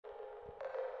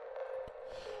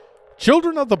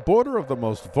Children of the border of the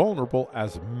most vulnerable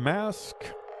as mass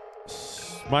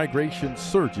migration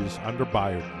surges under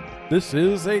Biden. This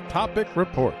is a topic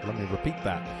report. Let me repeat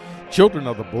that. Children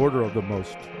of the border of the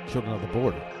most, children of the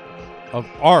border of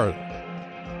our,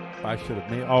 I should have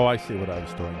made, oh, I see what I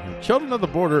was doing here. Children of the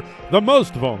border, the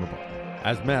most vulnerable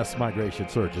as mass migration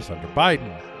surges under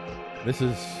Biden. This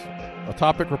is a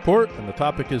topic report, and the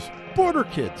topic is border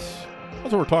kids.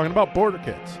 That's what we're talking about, border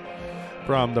kids.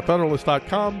 From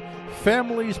thefederalist.com,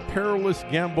 families perilous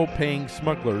gamble paying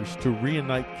smugglers to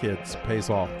reunite kids pays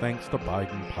off thanks to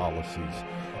Biden policies.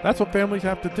 That's what families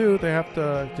have to do. They have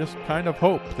to just kind of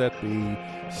hope that the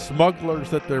smugglers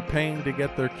that they're paying to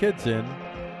get their kids in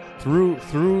through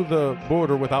the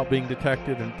border without being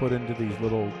detected and put into these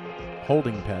little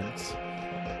holding pens,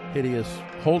 hideous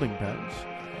holding pens,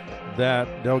 that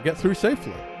they'll get through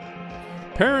safely.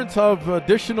 Parents of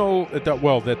additional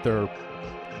the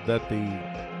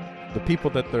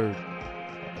people that they're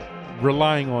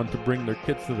relying on to bring their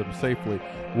kids to them safely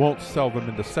won't sell them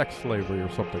into sex slavery or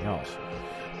something else.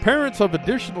 Parents of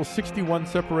additional 61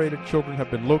 separated children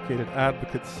have been located,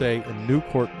 advocates say, in new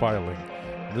court filing.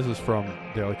 And this is from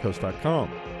dailycoast.com.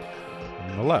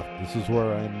 On the left, this is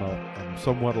where I'm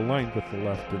somewhat aligned with the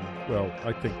left, and well,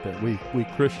 I think that we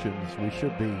Christians, we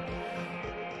should be.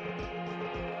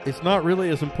 It's not really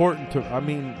as important to, I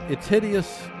mean, it's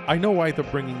hideous. I know why they're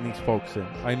bringing these folks in.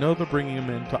 I know they're bringing them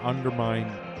in to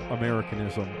undermine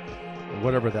Americanism,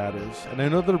 whatever that is. And I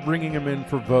know they're bringing them in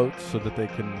for votes so that they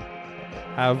can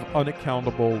have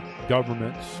unaccountable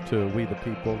governments to we the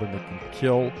people, and they can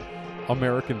kill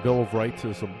American Bill of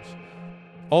Rights-isms.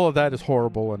 All of that is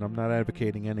horrible, and I'm not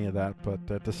advocating any of that,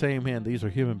 but at the same hand, these are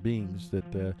human beings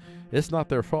that it's not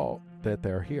their fault that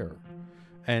they're here.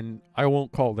 And I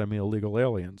won't call them illegal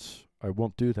aliens. I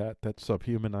won't do that. That's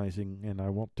subhumanizing, and I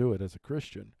won't do it as a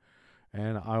Christian.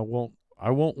 And I won't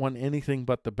want anything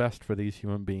but the best for these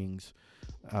human beings,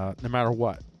 no matter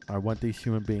what. I want these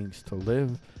human beings to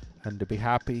live and to be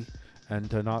happy and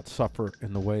to not suffer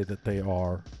in the way that they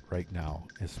are right now,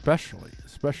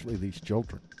 especially these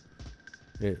children.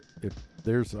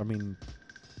 There's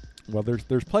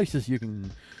places you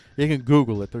can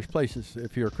Google it. There's places,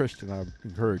 if you're a Christian, I would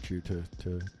encourage you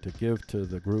to give to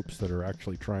the groups that are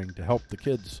actually trying to help the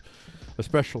kids,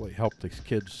 especially help these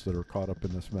kids that are caught up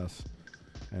in this mess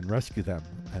and rescue them.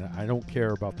 And I don't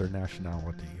care about their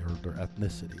nationality or their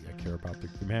ethnicity. I care about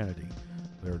their humanity.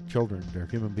 They're children. They're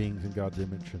human beings in God's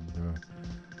image. And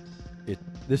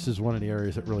this is one of the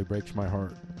areas that really breaks my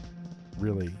heart,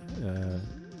 really.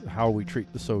 How we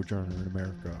treat the sojourner in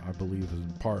America, I believe, is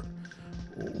in part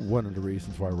one of the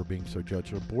reasons why we're being so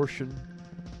judged. Abortion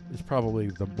is probably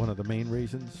one of the main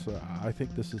reasons. I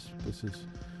think this is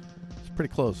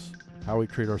pretty close. How we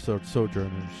treat our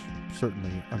sojourners,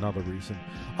 certainly another reason.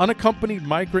 Unaccompanied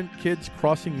migrant kids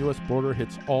crossing U.S. border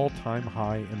hits all-time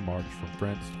high in March, from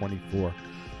France 24.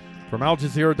 From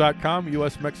AlJazeera.com,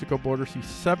 U.S Mexico border sees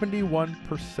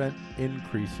 71%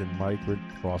 increase in migrant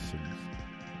crossings.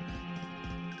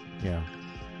 Yeah,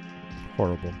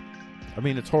 horrible. I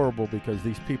mean, it's horrible because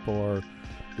these people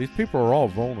are all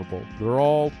vulnerable. They're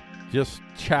all just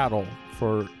chattel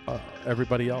for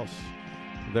everybody else.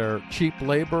 They're cheap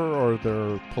labor or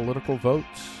they're political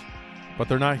votes, but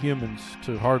they're not humans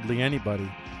to hardly anybody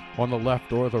on the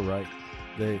left or the right.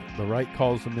 The right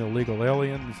calls them illegal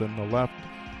aliens, and the left,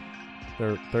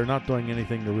 they're not doing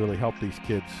anything to really help these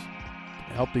kids,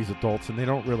 help these adults, and they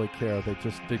don't really care. They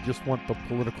just want the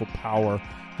political power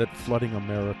that's flooding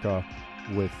America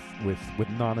with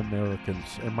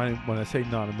non-Americans. And when I say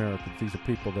non-Americans, these are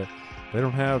people that they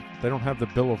don't have the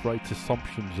Bill of Rights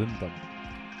assumptions in them,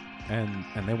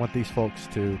 and they want these folks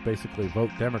to basically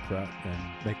vote Democrat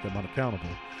and make them unaccountable.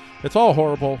 It's all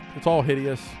horrible. It's all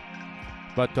hideous.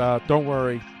 But don't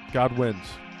worry, God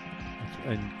wins,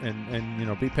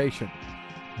 and be patient.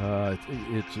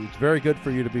 It's very good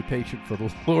for you to be patient, for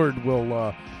the Lord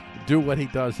will do what He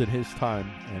does in His time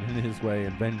and in His way,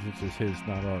 and vengeance is His,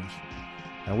 not ours.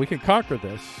 And we can conquer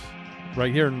this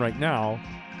right here and right now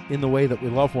in the way that we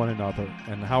love one another.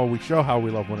 And how we show how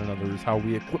we love one another is how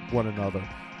we equip one another.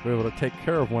 We're able to take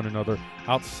care of one another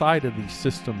outside of these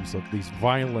systems, of these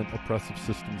violent, oppressive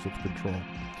systems of control.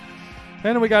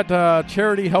 And we got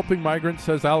Charity Helping Migrants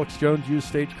says Alex Jones used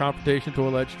stage confrontation to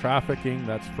allege trafficking.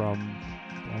 That's from,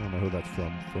 I don't know who that's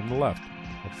from the left.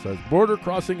 It says border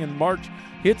crossing in March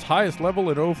hits highest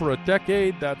level in over a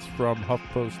decade. That's from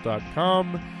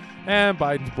HuffPost.com. And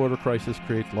Biden's border crisis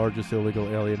creates largest illegal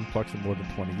alien influx in more than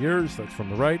 20 years. That's from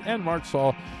the right. And March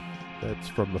saw, that's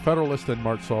from the Federalist, and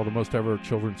March saw the most ever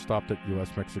children stopped at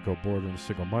U.S. Mexico border in a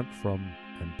single month, from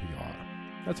NPR.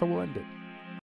 That's how we'll end it.